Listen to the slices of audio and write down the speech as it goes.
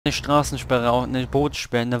eine Straßensperre, eine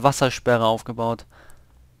Bootssperre, eine Wassersperre aufgebaut.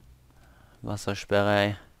 Wassersperre,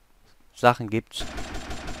 ey. Sachen gibt's.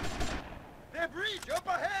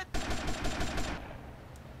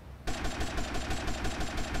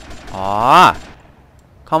 Ah!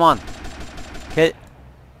 Come on! Kill!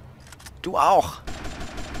 Du auch!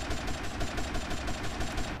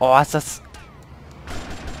 Oh, ist das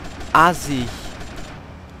assig.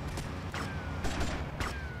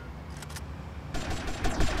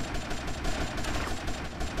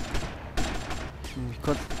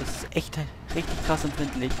 Gott, das ist echt richtig krass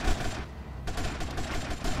empfindlich.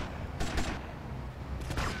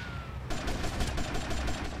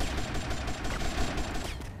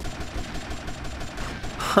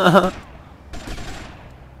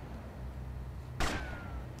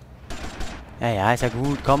 Ja, ist ja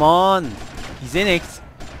gut. Come on. Ich sehe nichts.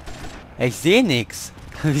 Ich sehe nichts.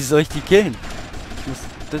 Wie soll ich die killen? Ich muss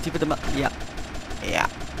das hier bitte mal. Ja.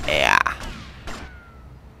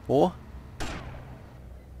 Wo?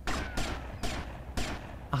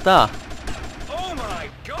 Ach, da. Oh my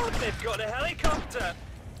God, they've got a helicopter.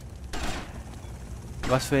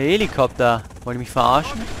 Was für Helikopter? Wollt ihr mich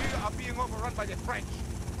verarschen?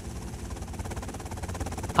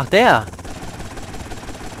 Ach, der.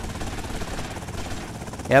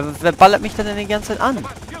 Ja, wer ballert mich denn die ganze Zeit an?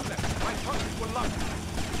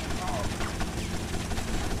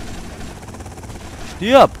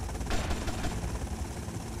 Stirb!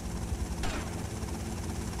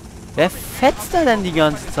 Wer fetzt da denn die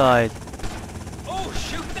ganze Zeit?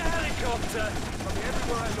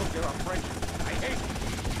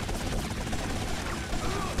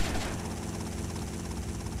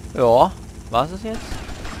 Ja, was ist jetzt?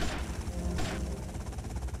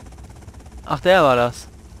 Ach, der war das.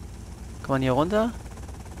 Kann man hier runter?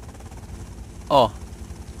 Oh.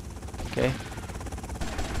 Okay.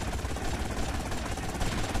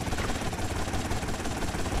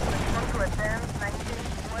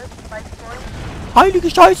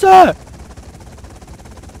 Heilige Scheiße!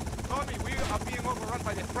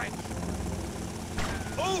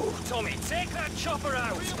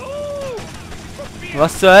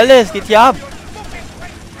 Was zur Hölle? Es geht hier ab!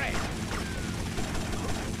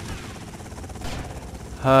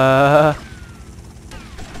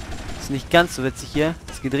 Ist nicht ganz so witzig hier.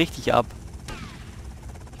 Es geht richtig ab.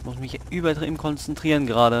 Ich muss mich übertrieben konzentrieren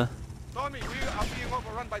gerade.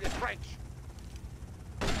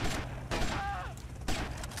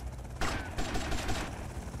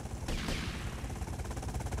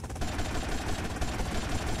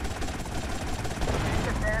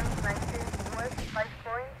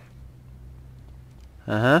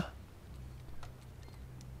 Aha.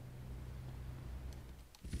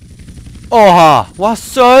 Oha!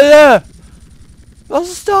 Was zur Hölle? Was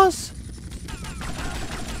ist das?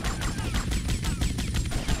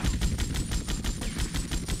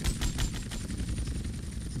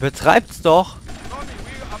 Betreibt's doch!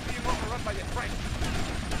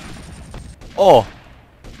 Oh!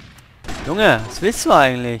 Junge, was willst du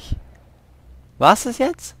eigentlich? Was ist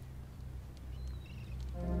jetzt?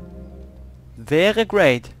 Wäre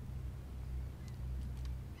great.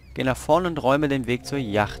 Geh nach vorne und räume den Weg zur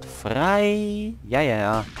Yacht frei.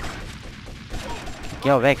 Ja.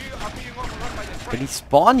 Geh auch weg. Die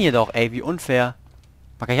spawnen hier doch, ey, wie unfair.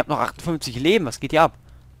 Ich hab noch 58 Leben, was geht hier ab?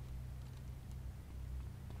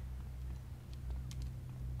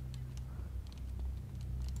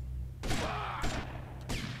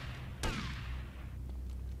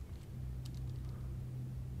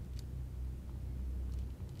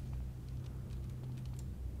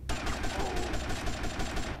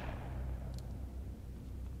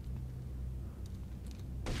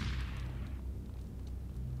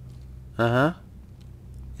 Aha.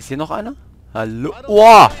 Ist hier noch einer? Hallo?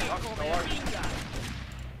 Oh!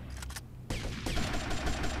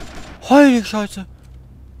 Heilige Scheiße!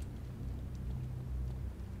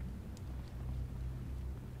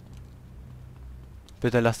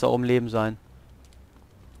 Bitte lass da oben Leben sein.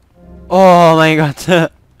 Oh mein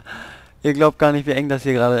Gott! Ihr glaubt gar nicht, wie eng das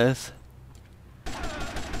hier gerade ist.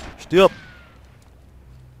 Stirb!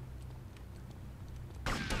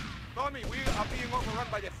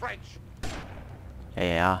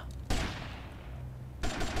 Ja.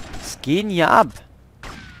 Was geht denn hier ab?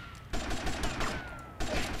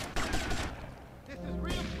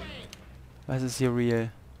 Was ist hier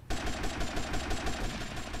real?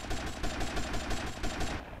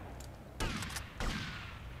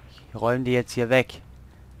 Ich räume die jetzt hier weg.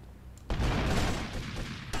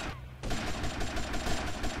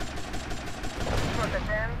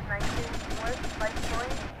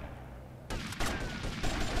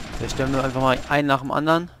 Wir stellen nur einfach mal einen nach dem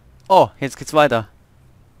anderen. Oh, jetzt geht's weiter.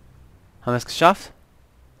 Haben wir es geschafft?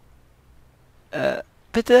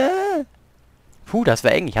 Bitte? Puh, das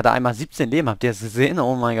war eng. Ich hatte einmal 17 Leben. Habt ihr das gesehen?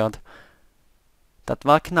 Oh mein Gott. Das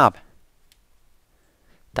war knapp.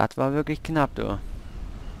 Das war wirklich knapp, du.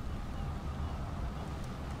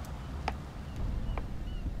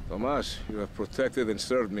 Tomas, you have protected and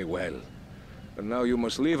served me well. But now you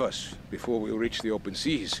must leave us before we reach the open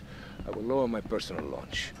seas. I will lower my personal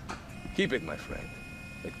launch. Keep it, my friend.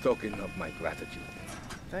 A token of my gratitude.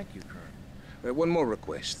 Thank you, Colonel. One more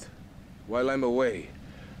request. While I'm away,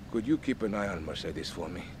 could you keep an eye on Mercedes for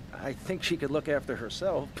me? I think she could look after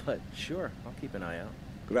herself, but sure, I'll keep an eye out.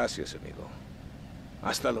 Gracias, amigo.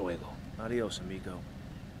 Hasta luego. Adios, amigo.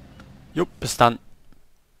 Jupp, bis dann.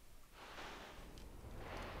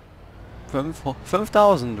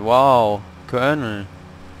 5000, wow. Colonel.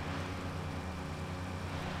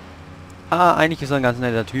 Ah, eigentlich ist er ein ganz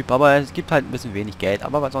netter Typ, aber es gibt halt ein bisschen wenig Geld.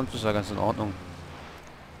 Aber sonst ist er ganz in Ordnung.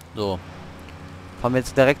 So. Fahren wir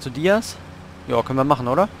jetzt direkt zu Diaz? Ja, können wir machen,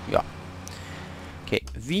 oder? Ja. Okay,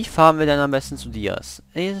 wie fahren wir denn am besten zu Diaz?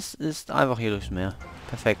 Es ist einfach hier durchs Meer.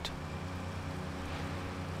 Perfekt.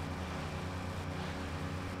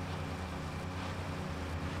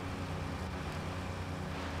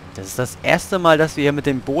 Das ist das erste Mal, dass wir hier mit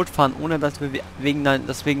dem Boot fahren, ohne dass wir wegen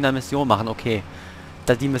einer Mission machen. Okay.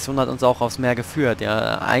 Die Mission hat uns auch aufs Meer geführt.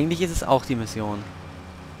 Ja, eigentlich ist es auch die Mission.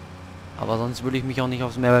 Aber sonst würde ich mich auch nicht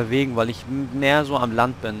aufs Meer bewegen, weil ich mehr so am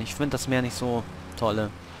Land bin. Ich finde das Meer nicht so tolle.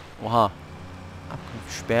 Oha. Abkunft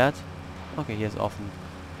gesperrt. Okay, hier ist offen.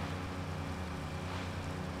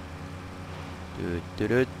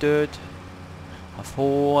 Auf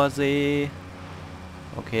hoher See.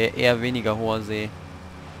 Okay, eher weniger hoher See.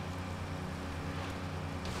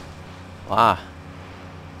 Ah.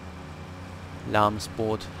 Lahmes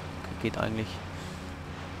Boot. Geht eigentlich.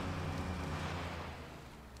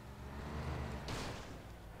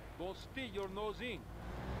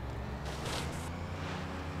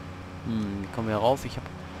 Wie kommen wir rauf? Ich hab...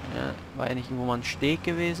 Ja, war ja nicht irgendwo mal ein Steg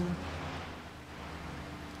gewesen?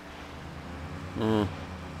 Da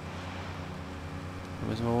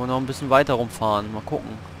müssen wir wohl noch ein bisschen weiter rumfahren. Mal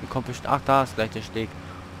gucken. Wie kommt bestimmt... Ach, da ist gleich der Steg.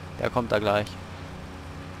 Der kommt da gleich.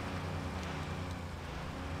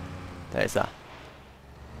 Da ist er.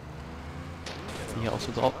 Ist hier auch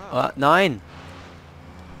so drauf. Ah, nein!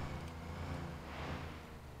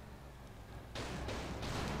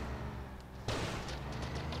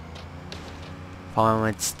 Fahren wir mal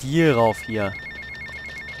mit Stil rauf hier.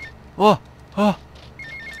 Oh! Oh!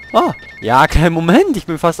 Oh! Ja, kein Moment, ich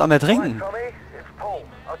bin fast am Ertrinken.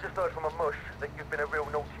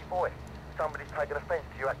 Somebody's taken offence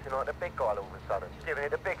to you acting like the big guy all of a sudden. Giving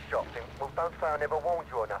it a big shot. Think, well, don't say I never warned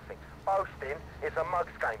you or nothing. Boasting is a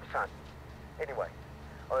mug's game, son. Anyway,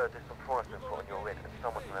 I heard there's some prize been put on your head and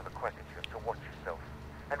someone's gonna have a crack at you, so watch yourself.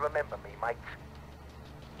 And remember me, mate.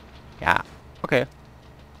 Ja, okay.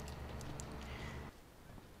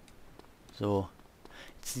 So.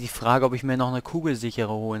 Jetzt ist die Frage, ob ich mir noch eine Kugelsichere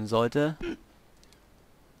holen sollte.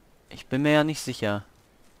 Ich bin mir ja nicht sicher.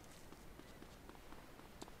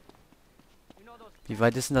 Wie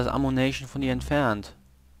weit ist denn das Ammunition von ihr entfernt?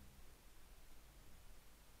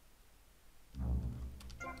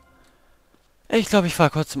 Ich glaube, ich fahre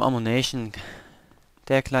kurz zum Ammunition.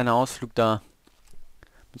 Der kleine Ausflug da.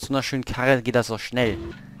 Mit so einer schönen Karre geht das so schnell.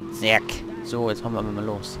 Zack. So, jetzt fahren wir mal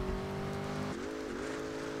los.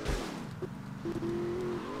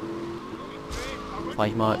 Fahre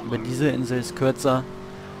ich mal über diese Insel, ist kürzer.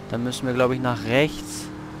 Dann müssen wir, glaube ich, nach rechts.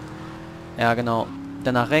 Ja, genau.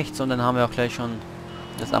 Dann nach rechts und dann haben wir auch gleich schon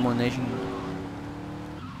das Ammunition.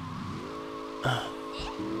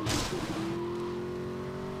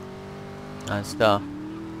 Alles klar.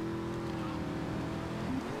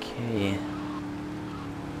 Okay.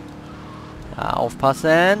 Ja,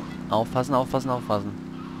 aufpassen. Aufpassen, aufpassen, aufpassen.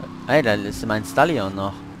 Ey, da ist mein Stallion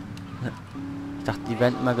noch. Ich dachte, die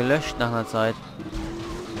werden immer gelöscht nach einer Zeit.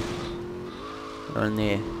 Oder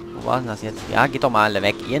nee. Wo war denn das jetzt? Ja, geht doch mal alle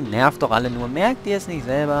weg. Ihr nervt doch alle nur. Merkt ihr es nicht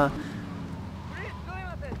selber?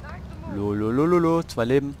 Lololololo, 2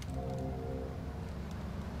 Leben.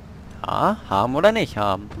 Ja, haben oder nicht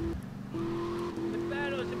haben?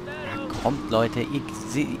 Ja, kommt, Leute.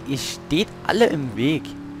 Ihr steht alle im Weg.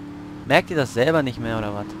 Merkt ihr das selber nicht mehr,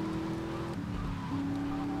 oder was?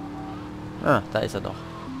 Ah, da ist er doch.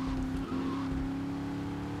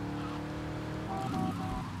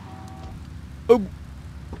 Oh.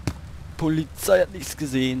 Polizei hat nichts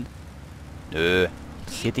gesehen. Nö,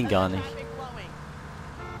 interessiert ihn gar nicht.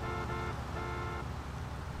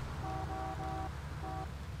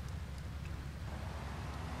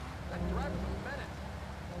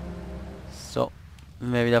 So,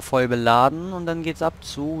 wir wieder voll beladen und dann geht's ab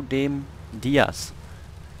zu dem Diaz.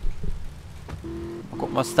 Mal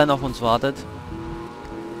gucken, was dann auf uns wartet.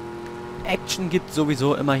 Action gibt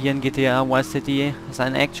sowieso immer hier in GTA Vice City. Das ist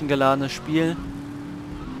ein actiongeladenes Spiel.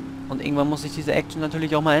 Und irgendwann muss ich diese Action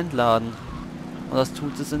natürlich auch mal entladen. Und das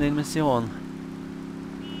tut es in den Missionen.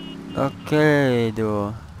 Okay,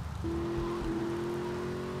 du.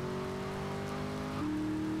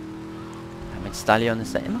 Ja, mit Stallion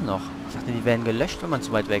ist er immer noch. Ich dachte, die werden gelöscht, wenn man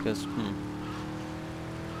zu weit weg ist.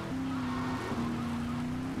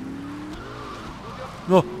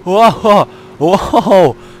 Oh, wow,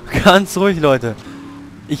 wow. Ganz ruhig, Leute.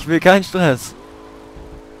 Ich will keinen Stress.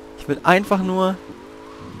 Ich will einfach nur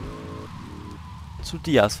zu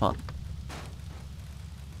Diaz fahren.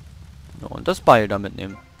 Ja, und das Beil da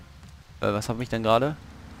mitnehmen. Was habe ich denn gerade?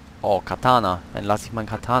 Oh, Katana. Dann lasse ich mein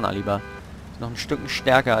Katana lieber. Ist noch ein Stück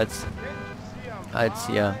stärker als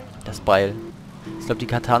hier das Beil. Ich glaube, die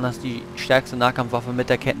Katana ist die stärkste Nahkampfwaffe mit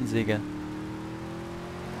der Kettensäge.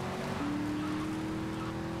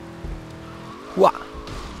 Hua!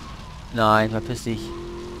 Nein, verpiss dich.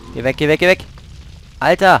 Geh weg, geh weg, geh weg.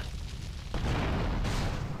 Alter!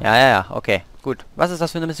 Ja, okay. Gut. Was ist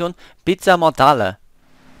das für eine Mission? Pizza Mortale.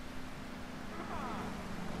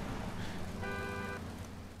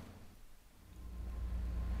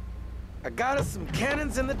 I got us some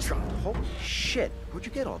cannons in the trunk. Holy shit. Where'd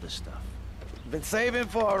you get all this stuff? Been saving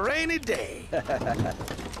for a rainy day.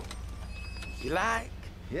 You like?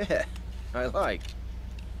 Yeah, I like.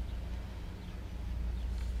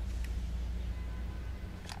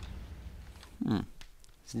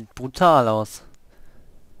 Sieht brutal aus.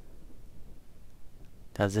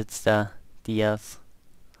 Da sitzt der Diaz.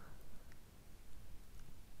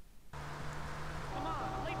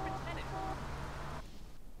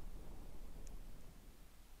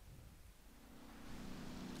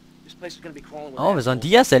 Oh, wir sollen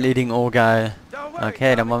Diaz erledigen. Oh, geil.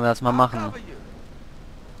 Okay, dann wollen wir das mal machen.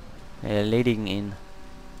 Wir erledigen ihn.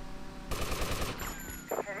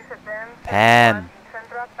 Pam.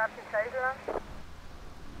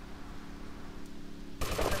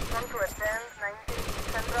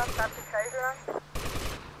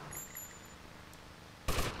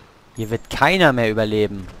 Hier wird keiner mehr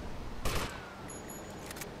überleben.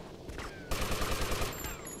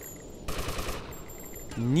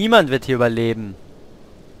 Niemand wird hier überleben.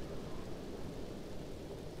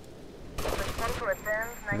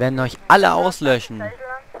 Wir werden euch alle auslöschen.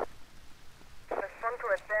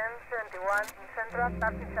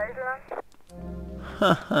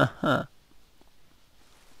 Hahaha.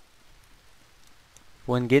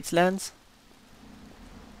 Wohin geht's, Lance?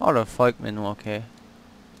 Oh, da folgt mir nur, okay.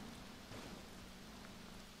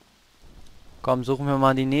 Komm, suchen wir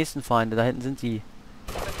mal die nächsten Feinde. Da hinten sind sie.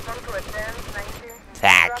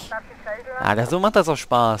 Zack. Ah, so macht das auch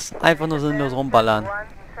Spaß. Einfach nur sinnlos rumballern.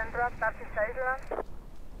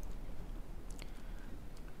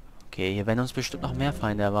 Okay, hier werden uns bestimmt noch mehr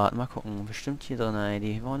Feinde erwarten. Mal gucken. Bestimmt hier drin, ey.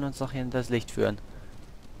 Die wollen uns doch hier in das Licht führen.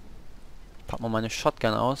 Pack mal meine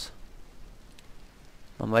Shotgun aus.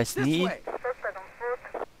 Man weiß nie.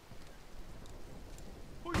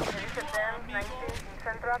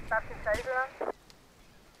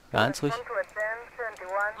 Ganz ruhig.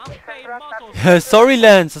 Sorry,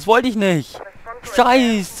 Lance, das wollte ich nicht.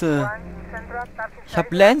 Scheiße. Ich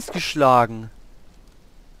habe Lance geschlagen.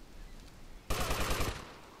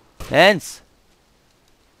 Lance.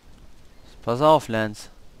 Pass auf, Lance.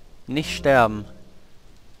 Nicht sterben.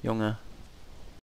 Junge.